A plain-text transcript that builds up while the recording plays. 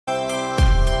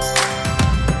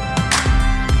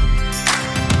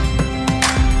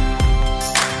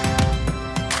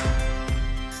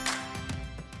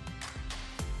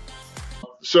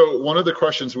So one of the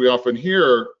questions we often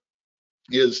hear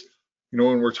is, you know,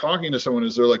 when we're talking to someone,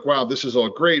 is they're like, wow, this is all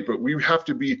great, but we have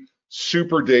to be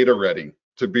super data ready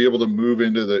to be able to move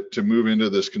into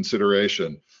this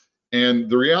consideration. And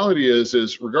the reality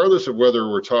is regardless of whether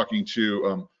we're talking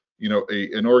to you know,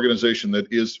 an organization that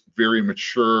is very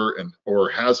mature and or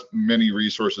has many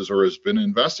resources or has been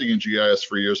investing in GIS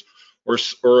for years, or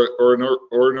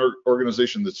an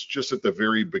organization that's just at the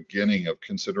very beginning of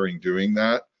considering doing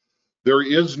that, there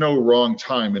is no wrong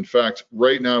time. In fact,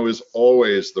 right now is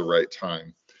always the right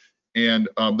time. And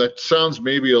that sounds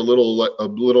maybe a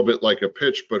little bit like a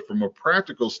pitch, but from a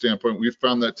practical standpoint, we've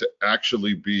found that to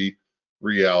actually be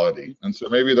reality. And so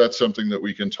maybe that's something that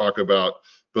we can talk about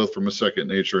both from a Second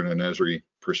Nature and an Esri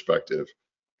perspective.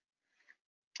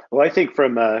 Well, I think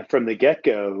from the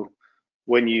get-go,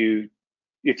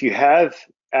 if you have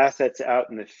assets out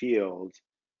in the field,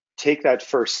 take that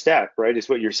first step, right? Is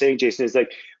what you're saying, Jason, is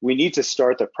like we need to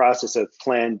start the process of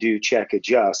plan, do, check,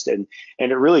 adjust. And it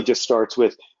really just starts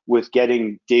with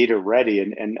getting data ready.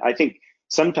 And I think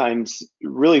sometimes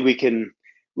really we can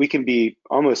be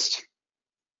almost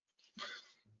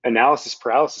analysis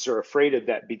paralysis or afraid of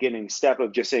that beginning step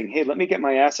of just saying, hey, let me get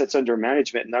my assets under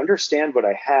management and understand what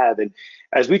I have. And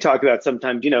as we talk about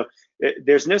sometimes, you know,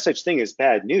 there's no such thing as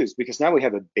bad news because now we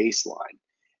have a baseline.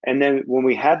 And then when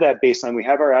we have that baseline, we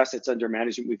have our assets under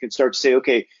management, we can start to say,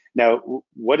 okay, now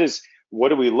what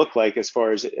do we look like as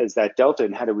far as that delta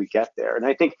and how do we get there? And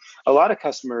I think a lot of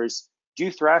customers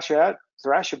do thrash about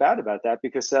that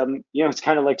because, you know, it's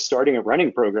kind of like starting a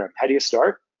running program. How do you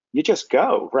start? You just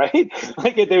go, right?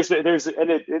 Like and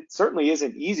it certainly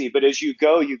isn't easy, but as you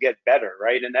go, you get better,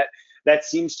 right? And that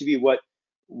seems to be what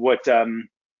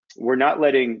we're not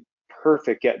letting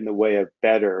perfect get in the way of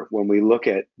better when we look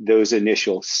at those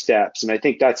initial steps. And I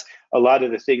think that's a lot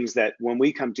of the things that when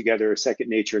we come together as Second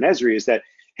Nature and Esri is that,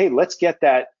 hey, let's get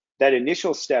that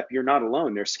initial step. You're not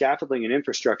alone. There's scaffolding and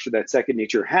infrastructure that Second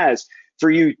Nature has for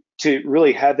you to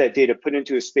really have that data put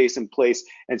into a space and place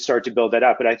and start to build that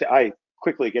up. But I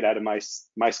quickly get out of my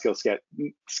skill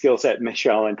set,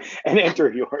 Michelle, and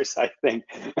enter yours, I think.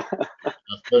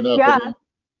 Fair enough. Yeah.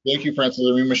 Thank you, Francis.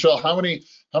 I mean, Michelle, how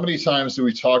many times do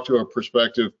we talk to a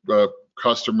prospective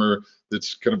customer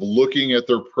that's kind of looking at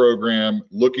their program,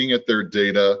 looking at their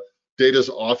data? Data is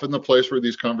often the place where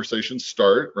these conversations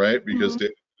start, right? Because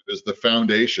data is the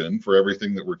foundation for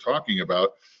everything that we're talking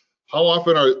about. How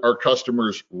often are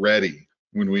customers ready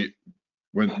when we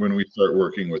start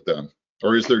working with them,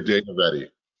 or is their data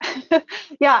ready?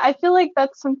 Yeah, I feel like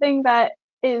that's something that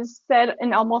is said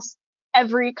in almost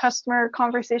every customer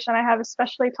conversation I have,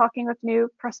 especially talking with new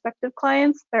prospective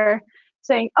clients. They're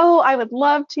saying, oh, I would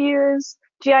love to use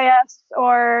GIS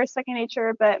or Second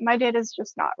Nature, but my data is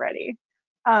just not ready.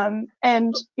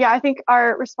 And yeah, I think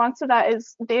our response to that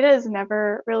is data is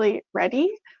never really ready.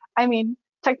 I mean,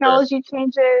 technology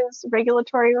changes,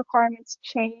 regulatory requirements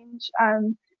change.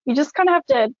 You just kind of have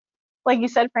to, like you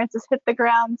said, Francis, hit the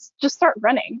ground, just start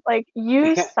running, like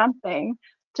use something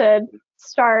to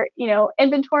start, you know,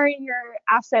 inventorying your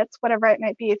assets, whatever it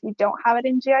might be, if you don't have it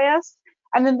in GIS.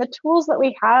 And then the tools that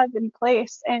we have in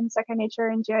place in Second Nature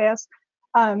and GIS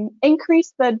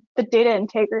increase the data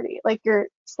integrity, like your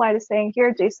slide is saying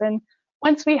here, Jason.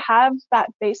 Once we have that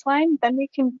baseline, then we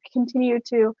can continue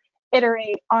to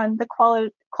iterate on the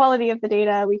quality of the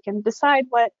data. We can decide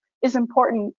what is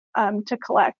important to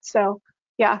collect. So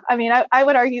yeah, I mean, I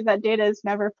would argue that data is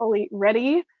never fully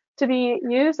ready to be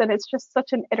used, and it's just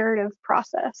such an iterative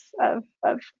process of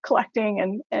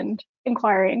collecting and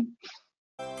inquiring.